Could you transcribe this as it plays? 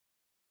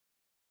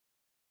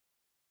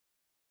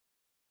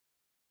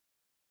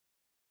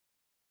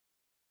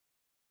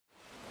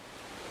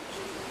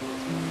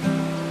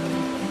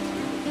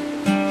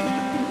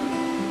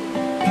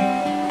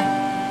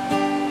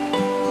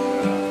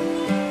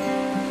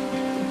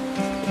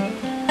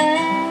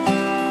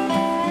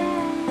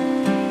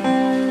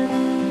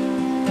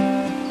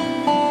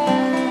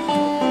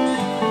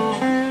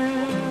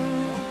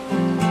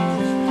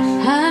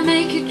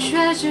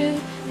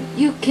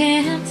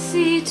can't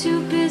see,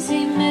 too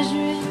busy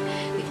measuring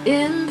the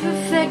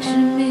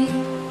imperfection of me.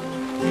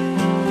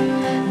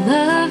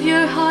 Love,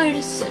 your heart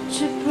is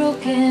such a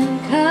broken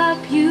cup.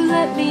 You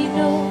let me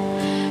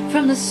know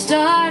from the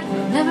start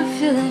we'll never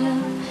fill it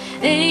up.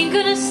 Ain't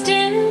gonna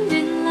stand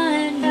in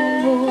line no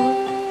more.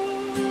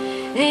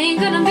 Ain't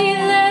gonna be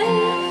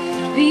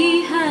left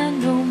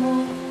behind no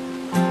more.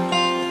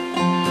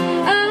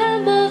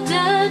 I'm all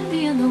done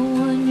being the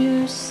one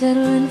you're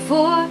settling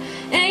for.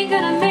 Ain't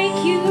gonna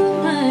make you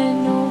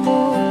mine no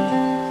more.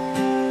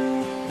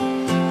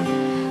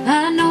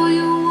 I know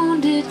you're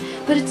wounded,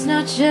 but it's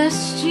not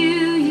just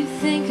you. You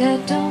think I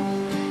don't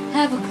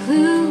have a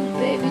clue,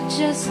 baby,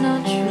 just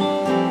not true.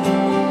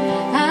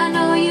 I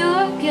know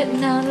you're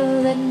getting out to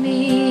let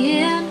me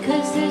in,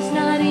 'cause there's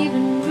not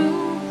even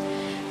room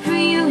for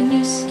you in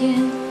your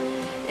skin.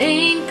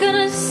 Ain't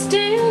gonna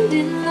stand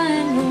in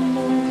line no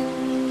more.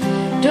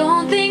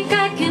 Don't think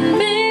I can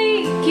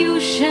make you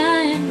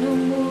shine no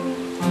more.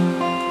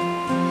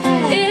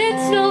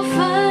 It's no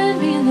fun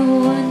being the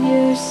one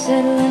you're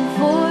settling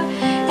for.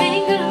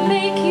 Ain't gonna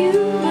make you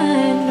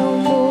mine no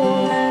more.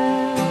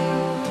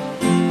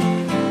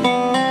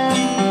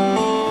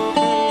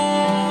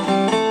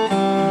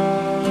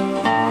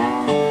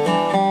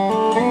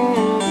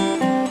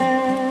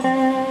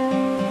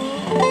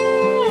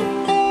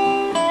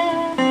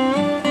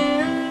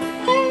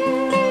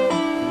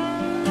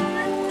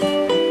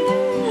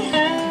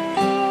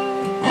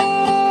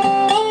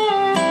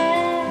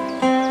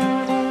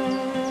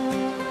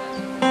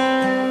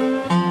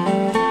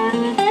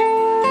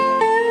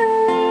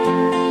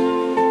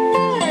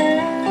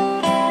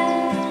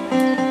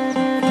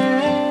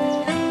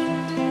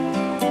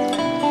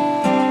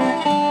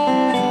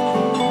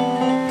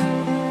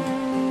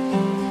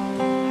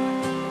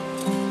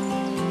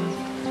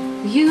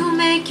 You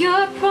make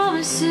your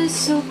promises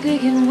so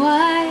big and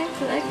wide,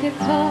 like they're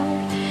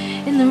carved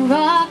in the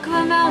rock of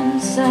a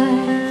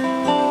mountainside.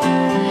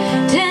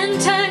 10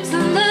 times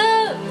the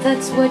love,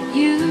 that's what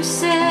you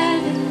said.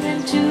 And then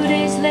 2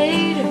 days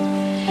later,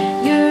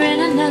 you're in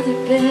another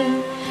bed.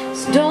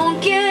 So don't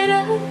get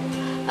up,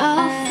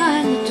 I'll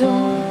find the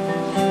door.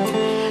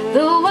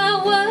 Though I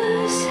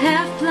was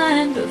half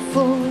blind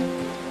before.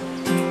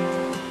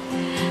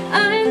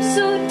 I'm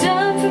so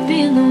done for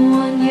being the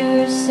one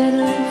you're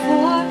settling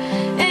for.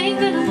 Ain't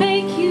gonna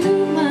make you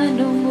mine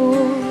no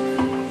more.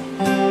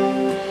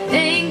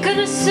 Ain't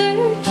gonna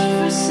search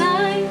for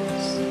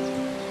signs.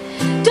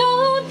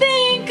 Don't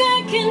think I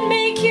can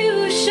make you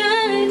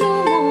shine no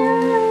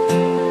more.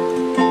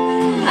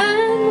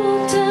 I'm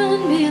all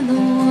done being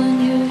the one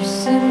you're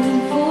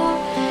settling for.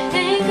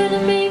 Ain't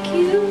gonna make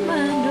you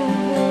mine no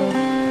more.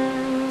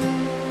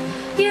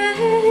 Yeah,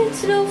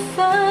 it's no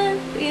fun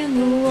being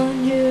the one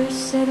you're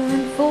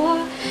settling for.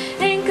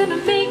 Ain't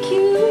gonna make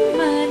you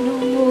mine no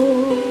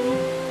more.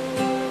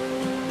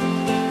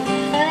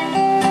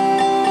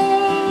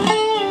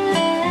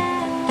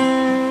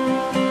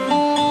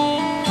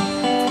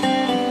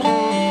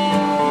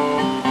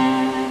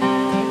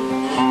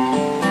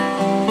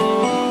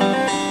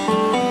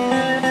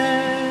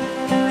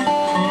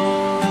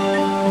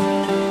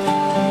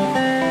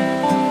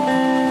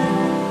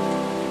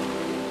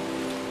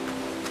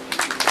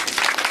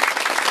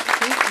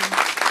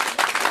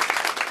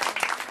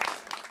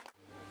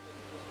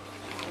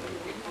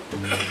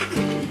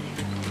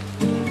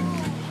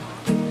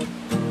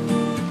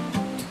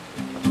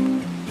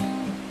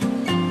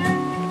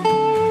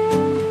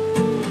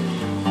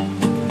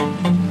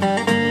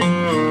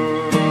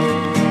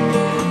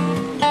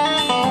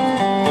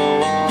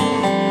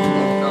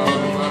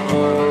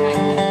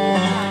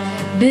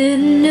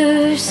 Been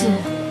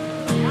nursing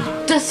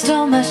dust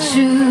on my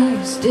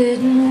shoes,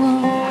 didn't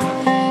want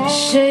to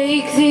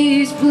shake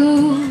these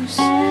blues.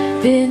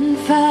 Been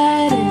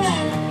fighting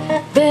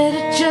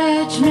better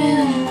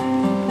judgment,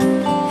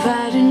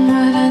 fighting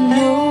what I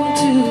know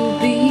to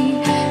be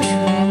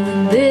true. In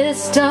this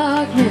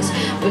darkness,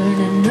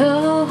 burning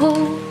a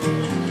hole.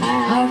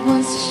 Heart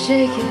wants to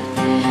shake it,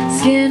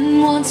 skin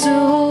wants to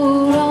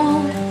hold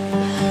on.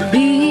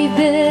 Be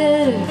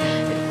better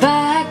if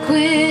I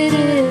quit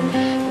it.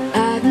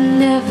 I'd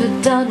never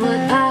done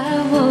what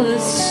I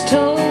was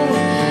told.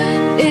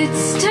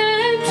 It's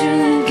time to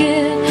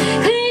get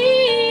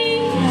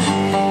clean.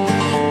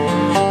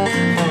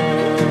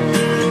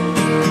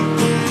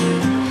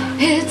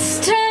 It's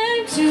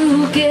time to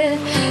get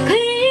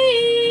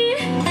clean.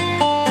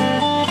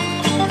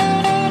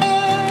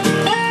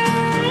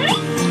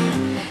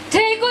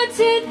 Take what's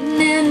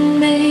hidden and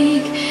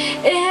make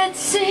it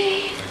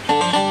seen.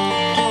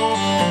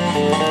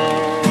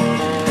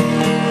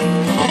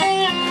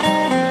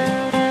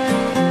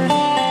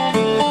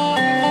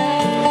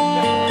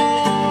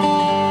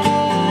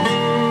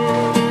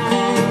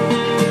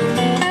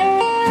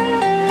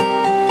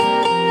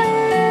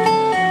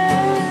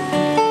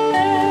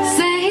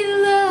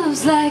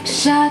 Like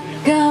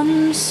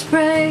shotgun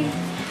spray,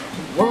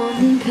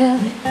 one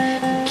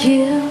pellet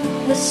kill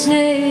the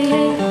snake.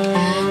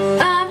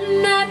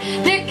 I'm not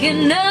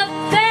picking up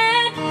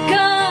that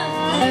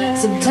gun.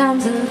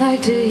 Sometimes I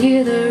like to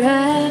hear the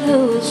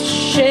rattles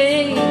shake.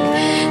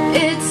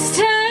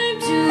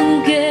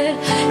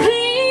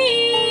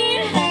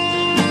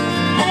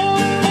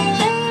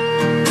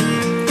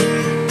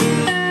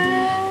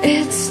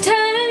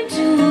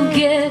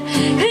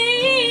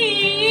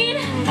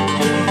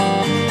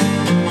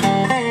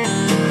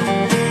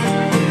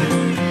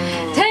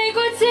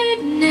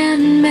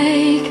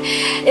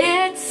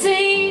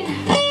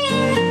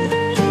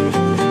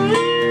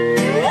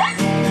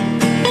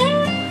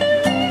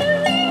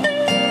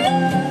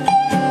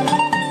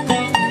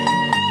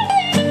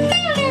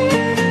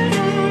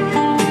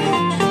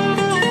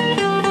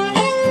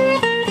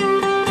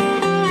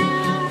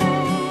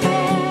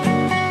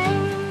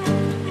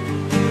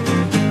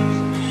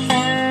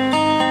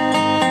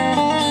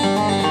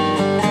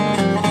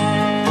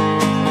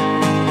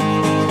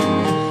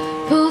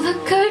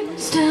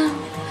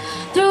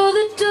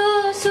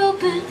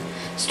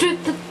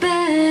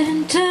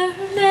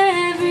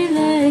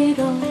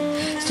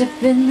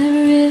 in the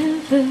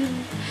river.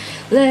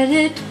 Let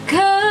it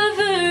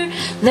cover,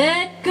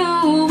 let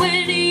go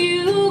when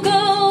you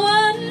go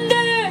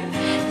under.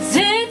 'Cause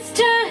it's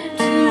time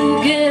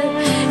to get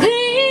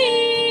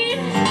clean.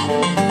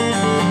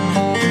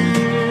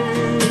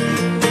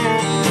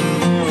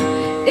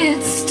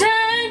 It's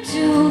time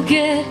to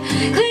get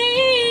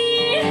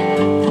clean.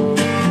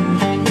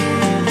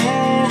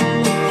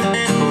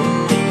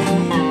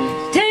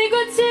 Take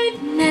what's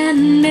hidden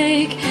and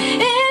make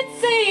it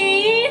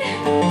seen.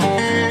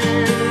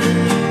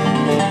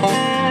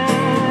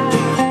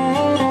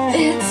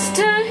 It's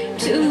time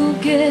to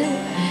get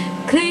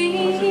clean.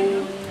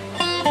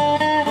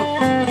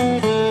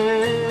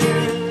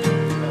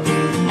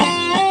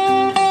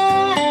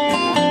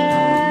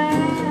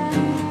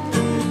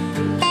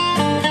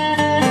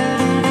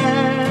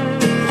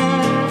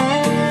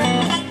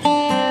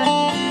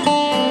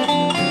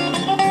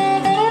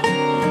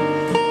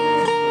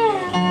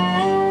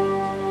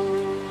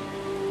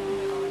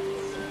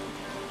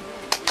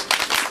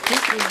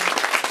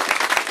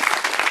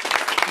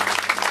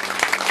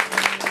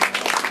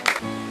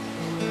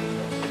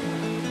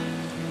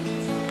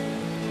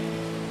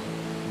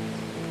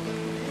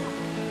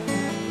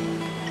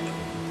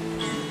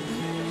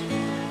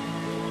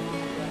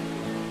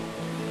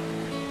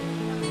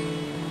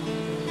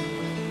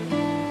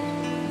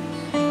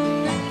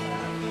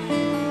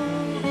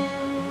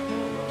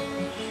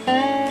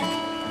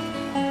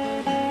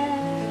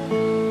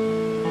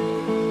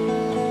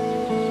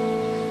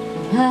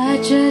 Am I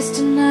just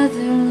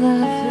another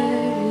lover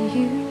to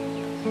you?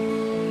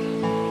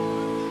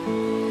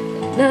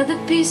 Another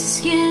piece of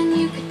skin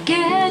you could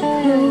get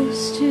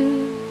close to?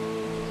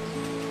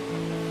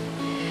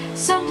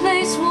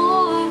 Someplace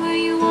warm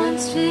where you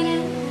once fit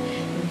in,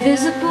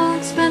 invisible,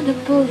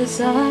 expendable as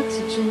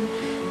oxygen.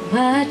 Am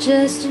I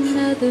just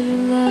another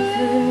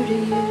lover to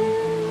you?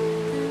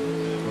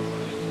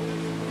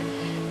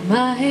 Am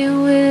I a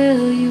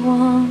will you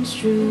once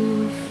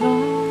drew from?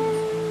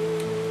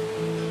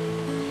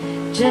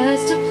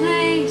 Just a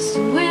place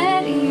to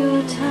wet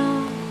your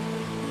tongue.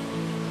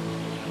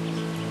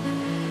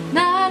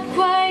 Not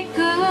quite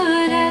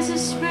good as a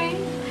spring,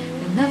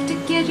 enough to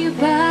get you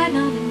by,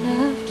 not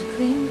enough to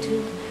cling to.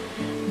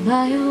 Am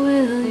I a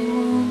will you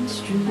once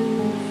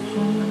drew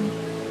from?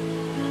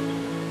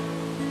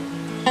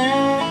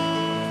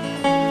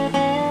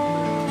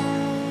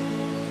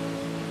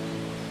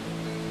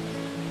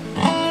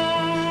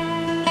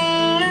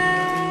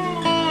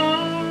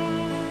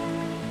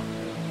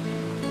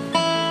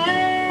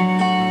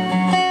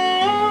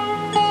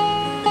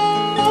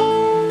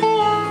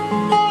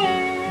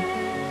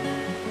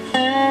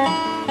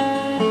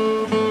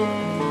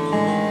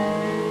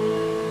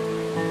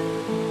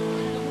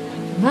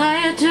 Am I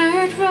a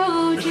dirt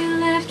road you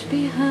left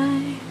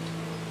behind,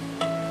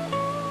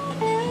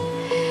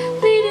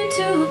 leading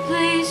to a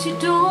place you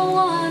don't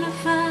want to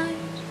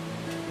find?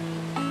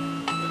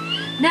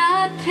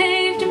 Not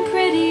paved and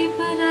pretty,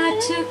 but I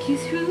took you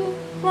through.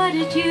 Why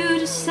did you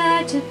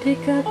decide to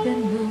pick up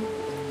and move?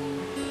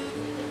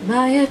 Am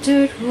I a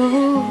dirt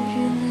road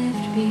you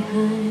left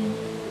behind?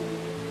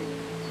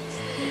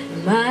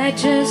 Am I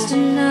just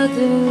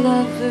another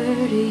lover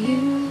to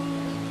you?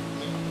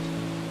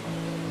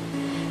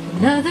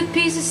 Another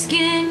piece of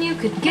skin you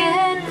could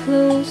get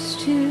close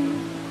to?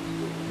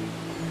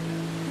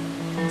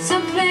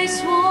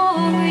 Someplace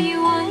warm where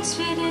you once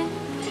fit in,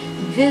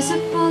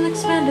 invisible,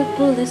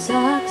 expendable as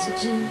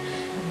oxygen.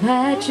 Am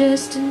I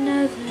just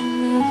another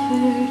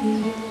lover to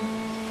you?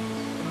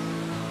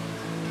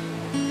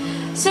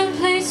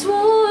 Someplace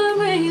warm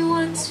where you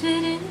once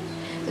fit in,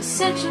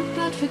 essential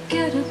but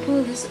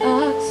forgettable as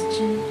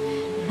oxygen.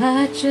 Am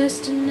I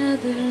just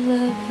another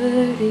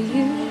lover to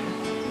you?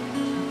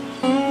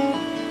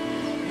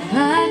 Am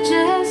I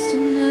just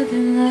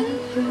another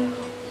lover?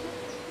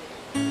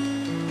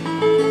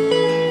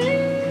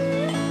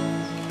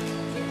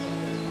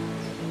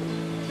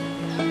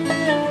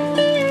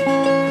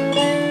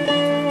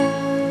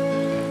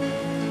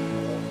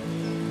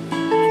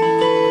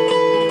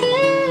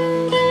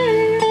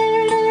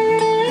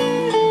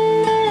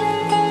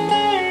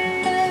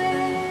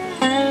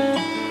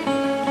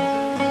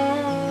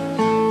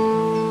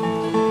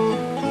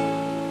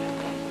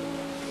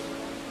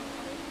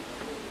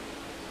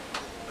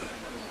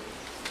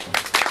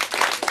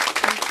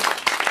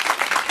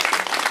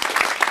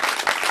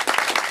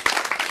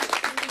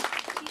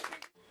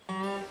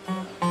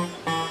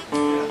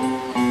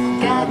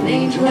 An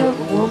angel of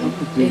a woman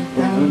with big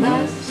brown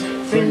eyes,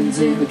 friends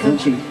in the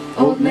country,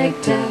 old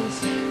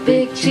neckties,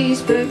 big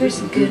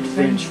cheeseburgers and good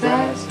french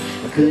fries.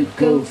 I could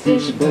go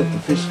fishing but the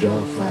fish draw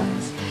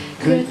flies.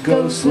 Could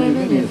go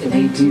swimming if it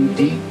ain't too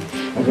deep.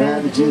 I'd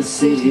rather just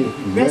sit here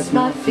and rest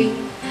my feet.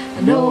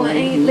 I know I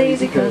ain't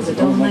lazy cause I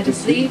don't like to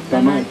sleep.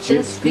 I might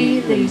just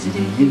be lazy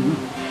to you.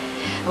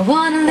 I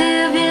wanna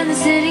live in the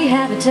city,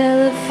 have a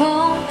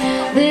telephone,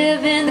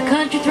 live in the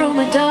country, throw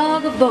my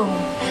dog a bone,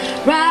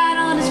 ride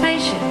on a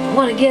spaceship,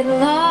 wanna get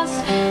lost.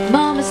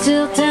 Mama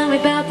still tell me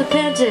about the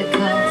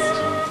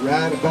Pentecost.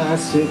 Ride a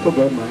bicycle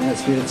but my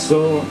ass gets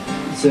sore.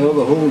 sell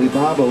the holy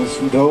Bibles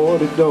from door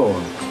to door.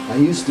 I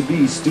used to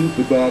be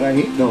stupid, but I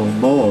ain't no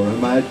more. I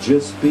might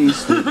just be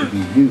stupid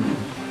to you.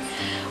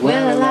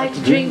 Well, I like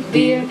to drink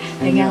beer,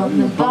 hang out in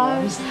the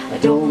bars. I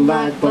don't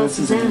like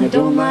buses and I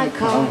don't like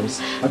cars.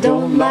 I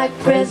don't like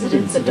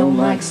presidents, I don't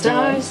like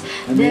stars.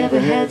 I never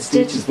had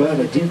stitches, but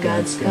I do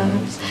got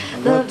scars. I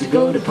love to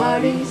go to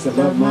parties, I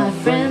love my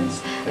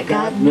friends. I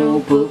got no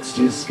books,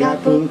 just got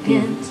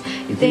bookends.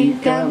 You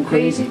think I'm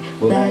crazy?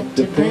 Well, that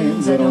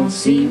depends. I don't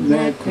seem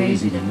that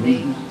crazy to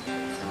me.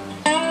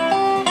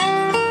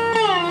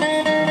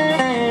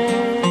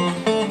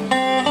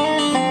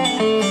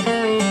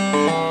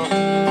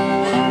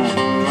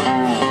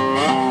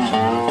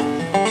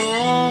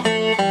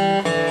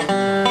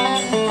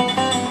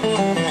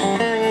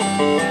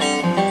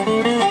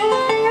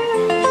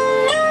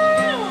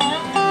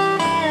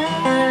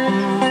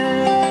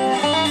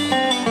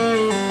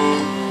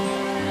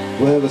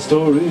 Well, the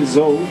story's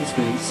old, it's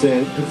been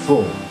said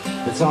before.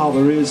 That's all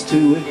there is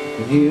to it,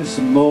 and here's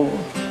some more.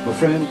 My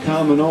friend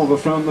coming over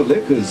from the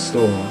liquor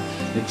store,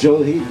 and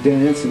Joe, he'd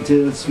dance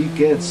until his feet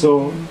get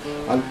sore.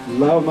 I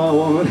love my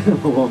woman,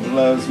 and my woman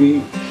loves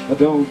me. I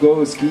don't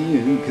go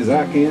skiing, cause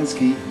I can't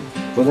ski.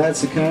 Well,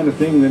 that's the kind of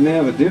thing that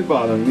never did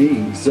bother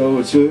me, so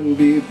it shouldn't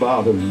be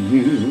bothering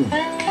you.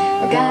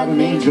 I got an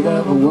angel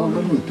of a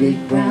woman with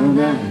big brown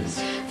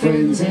eyes,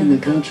 friends in the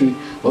country,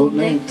 old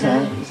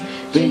neckties,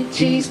 big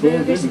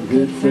cheeseburgers and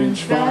good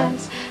french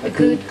fries. I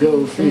could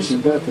go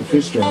fishing, but the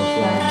fish draw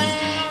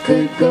flies.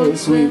 Could go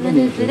swimming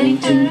if it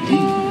ain't too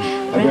deep.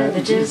 I'd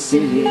rather just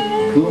sit here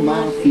and cool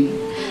my feet.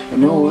 I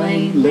know I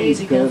ain't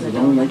lazy cause I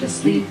don't like to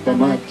sleep. I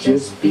might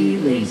just be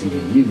lazy to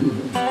you.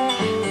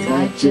 I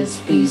might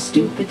just be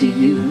stupid to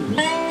you.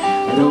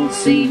 I don't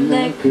seem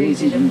that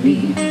crazy to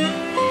me,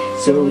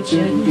 so it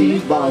shouldn't be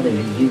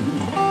bothering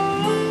you.